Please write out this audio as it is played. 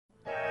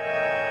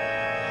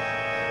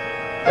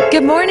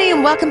Good morning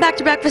and welcome back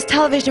to Breakfast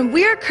Television.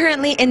 We are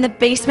currently in the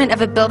basement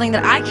of a building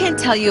that I can't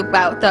tell you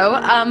about though,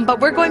 but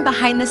we're going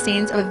behind the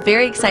scenes of a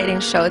very exciting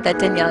show that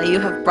Danielle,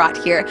 you have brought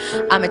here.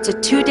 It's a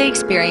 2-day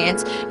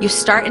experience. You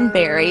start in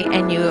Barrie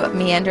and you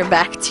meander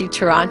back to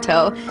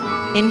Toronto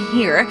in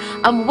here.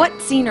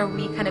 What scene are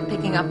we kind of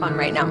picking up on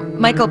right now?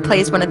 Michael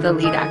plays one of the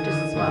lead actors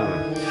as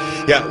well.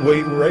 Yeah,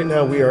 right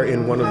now we are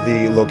in one of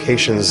the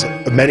locations,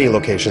 many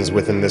locations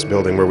within this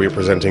building where we are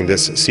presenting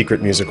this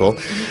secret musical.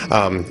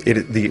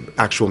 The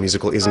actual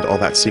musical isn't all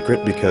that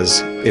secret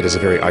because it is a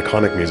very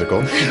iconic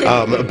musical,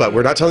 but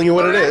we're not telling you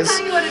what it is.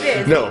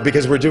 No,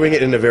 because we're doing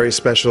it in a very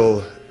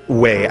special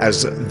way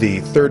as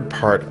the third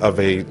part of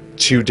a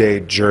 2-day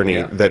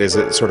journey that is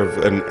a sort of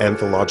an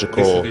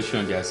anthological... This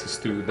edition, yes, is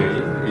 2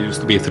 days. It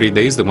used to be 3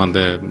 days, the one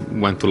that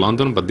went to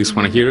London, but this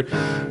one here,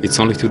 it's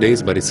only 2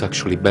 days, but it's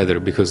actually better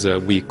because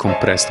we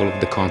compressed all of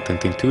the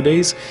content in 2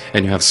 days,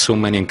 and you have so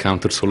many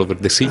encounters all over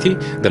the city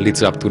that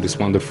leads up to this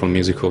wonderful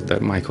musical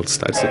that Michael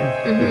stars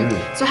in.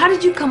 So how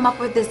did you come up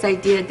with this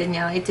idea,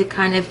 Danielle, to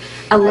kind of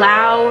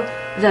allow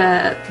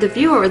the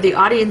viewer or the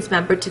audience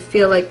member to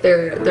feel like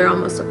they're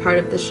almost a part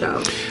of the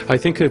show? I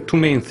think 2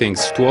 main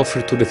things: to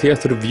offer to the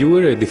theater viewer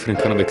a different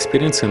kind of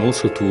experience, and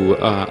also to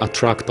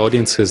attract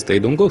audiences they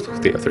don't go to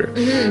theater.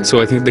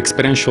 So I think the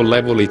experiential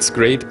level, it's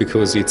great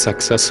because it's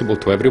accessible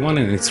to everyone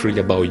and it's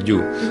really about you.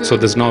 So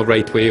there's no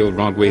right way or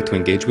wrong way to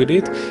engage with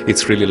it.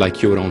 It's really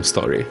like your own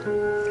story.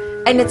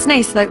 And it's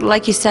nice,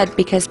 like you said,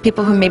 because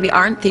people who maybe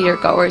aren't theater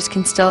goers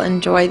can still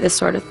enjoy this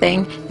sort of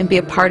thing and be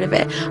a part of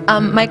it.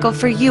 Michael,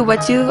 for you,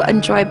 what do you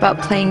enjoy about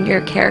playing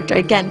your character?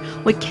 Again,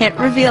 we can't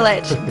reveal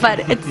it, but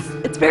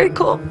it's very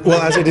cool. Well,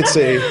 as I did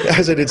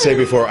say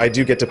before, I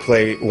do get to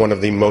play one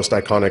of the most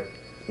iconic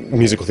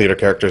musical theater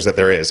characters that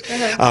there is.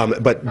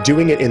 But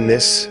doing it in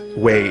this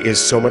way is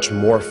so much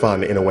more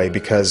fun in a way,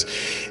 because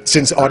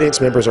since audience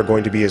members are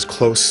going to be as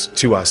close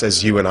to us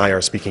as you and I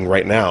are speaking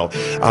right now,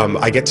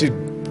 I get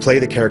to play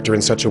the character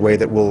in such a way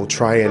that will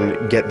try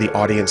and get the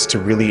audience to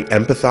really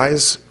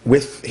empathize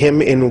with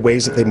him in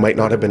ways that they might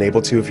not have been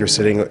able to if you're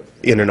sitting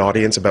in an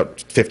audience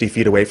about 50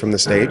 feet away from the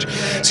stage.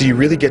 So you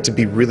really get to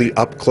be really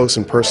up close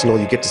and personal.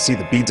 You get to see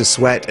the beads of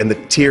sweat and the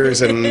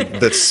tears and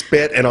the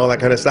spit and all that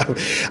kind of stuff.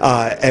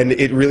 And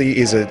it really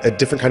is a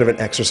different kind of an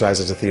exercise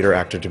as a theater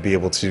actor to be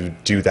able to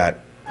do that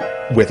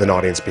with an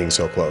audience being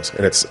so close,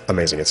 and it's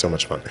amazing. It's so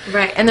much fun.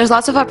 Right, and there's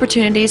lots of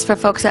opportunities for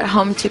folks at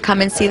home to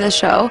come and see the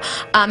show,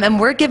 and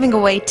we're giving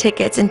away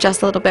tickets in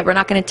just a little bit. We're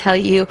not going to tell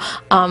you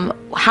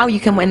how you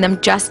can win them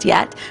just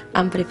yet,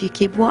 but if you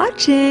keep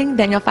watching,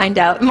 then you'll find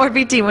out. More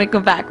BT when we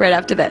come back right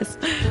after this.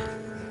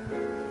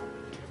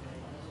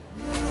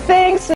 Thanks.